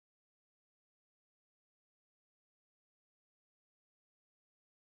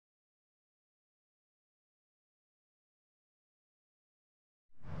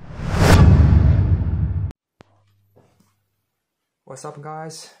What's up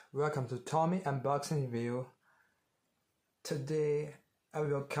guys, welcome to Tommy Unboxing Review. Today I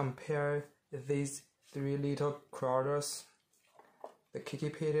will compare these three little crawlers, the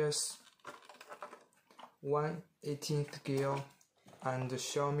KKPIT 1/18 scale and the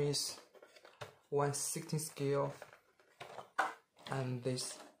Xiaomi's 1/16 scale, and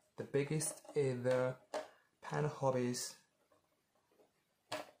the biggest is the Panda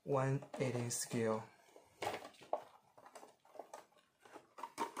 1/18 scale.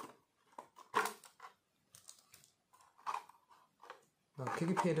 The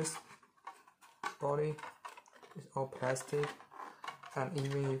KKPIT's body is all plastic, and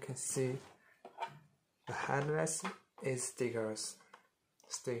even you can see the headrest is stickers,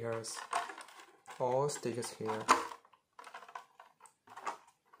 all stickers here.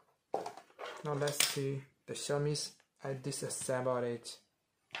 Now let's see the Xiaomi's. I disassembled it.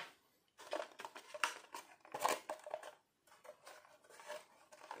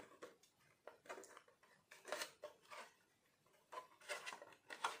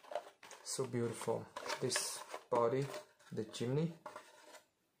 So beautiful, this body, the Jimny.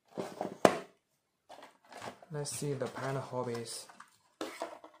 Let's see the Panda hobbies.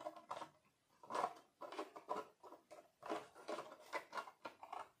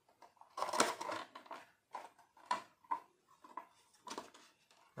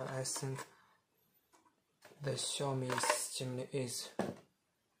 But I think the Xiaomi's Jimny is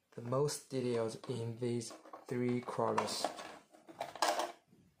the most detailed in these three crawlers.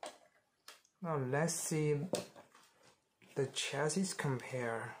 Now let's see the chassis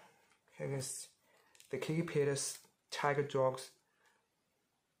compare. The KKPIT's Tiger Dogs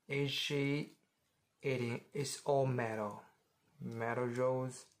HG-18 is all metal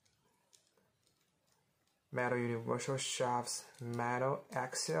rolls, metal universal shafts, metal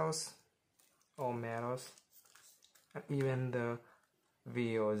axles, all metals, and even the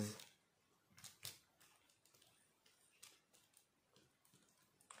wheels.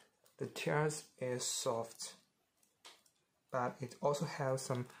 The tires is soft, but it also has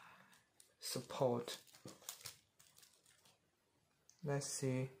some support. Let's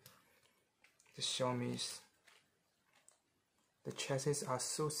see the Xiaomi's. The chassis are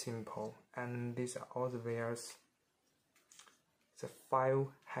so simple, and these are all the wheels. It's a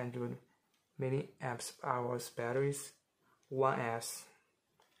 500 milliamps hours batteries, 1S.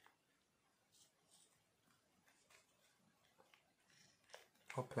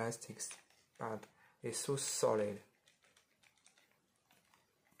 All plastics, but it's so solid.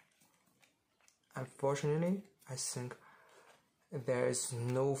 Unfortunately, I think there is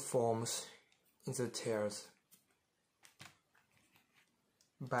no foams in the tails.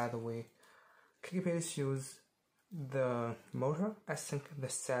 By the way, KKPIT use the motor. I think the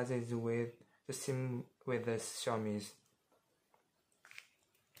size is the same with the Xiaomi's.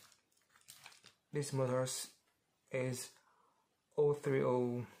 This motor is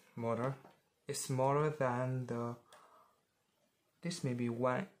 030 motor. It's smaller than this may be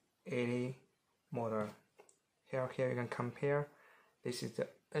 180 motor. Here you can compare. This is the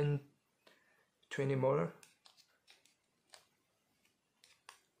N20 motor.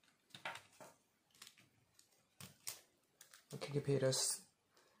 The KKPIT's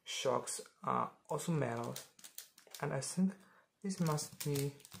shocks are also metal, and I think this must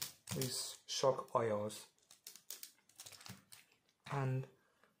be with shock oils. And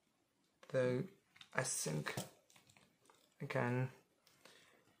I think I can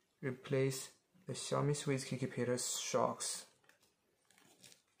replace the Xiaomi with KKPIT's shocks.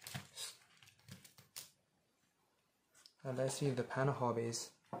 And let's see the Panda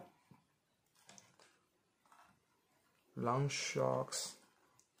hobbies. Long shocks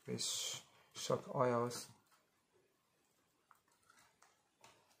with shock oils.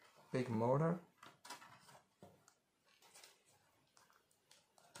 Big motor.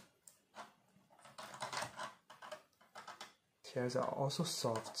 Tails are also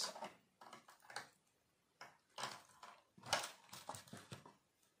soft.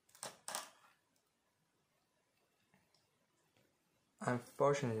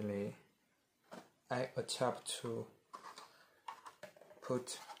 Unfortunately, I attempt to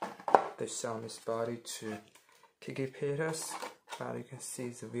put the Xiaomi's body to KKPIT's, but you can see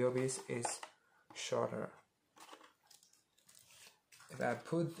the wheelbase is shorter. If I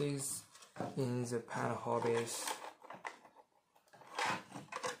put this in the Panda hobbies,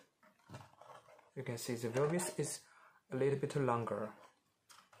 you can see the wheelbase is a little bit longer.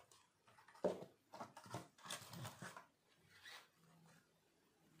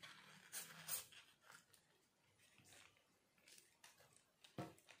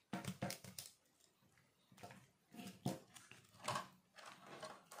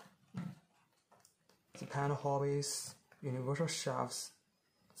 Panda hobbies, universal shafts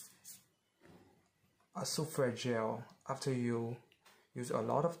are so fragile. After you use a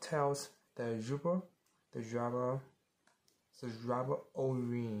lot of tails, the rubber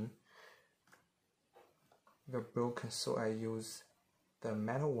O-ring were broken, so I used the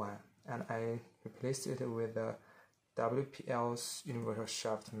metal one and I replaced it with the WPL's universal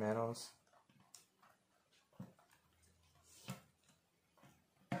shaft metals.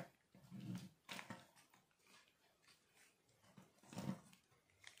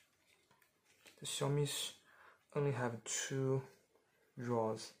 The Xiaomi only have 2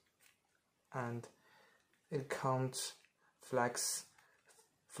 rows and it can't flex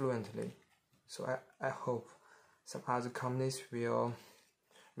fluently. So I hope some other companies will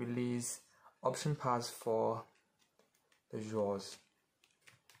release option parts for the rows.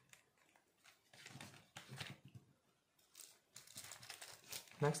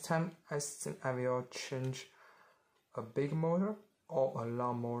 Next time I think I will change a big motor or a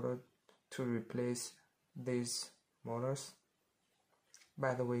long motor to replace these motors.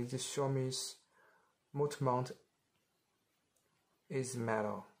 By the way, this Xiaomi's motor mount is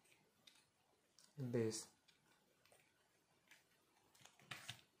metal. This.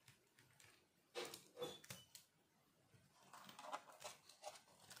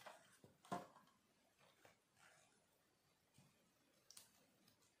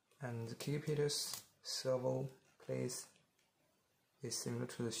 And the KKPIT's servo place is similar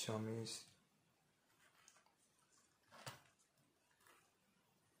to the Xiaomi's.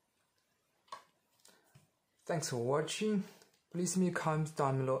 Thanks for watching. Please leave comments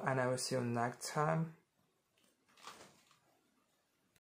down below and I will see you next time.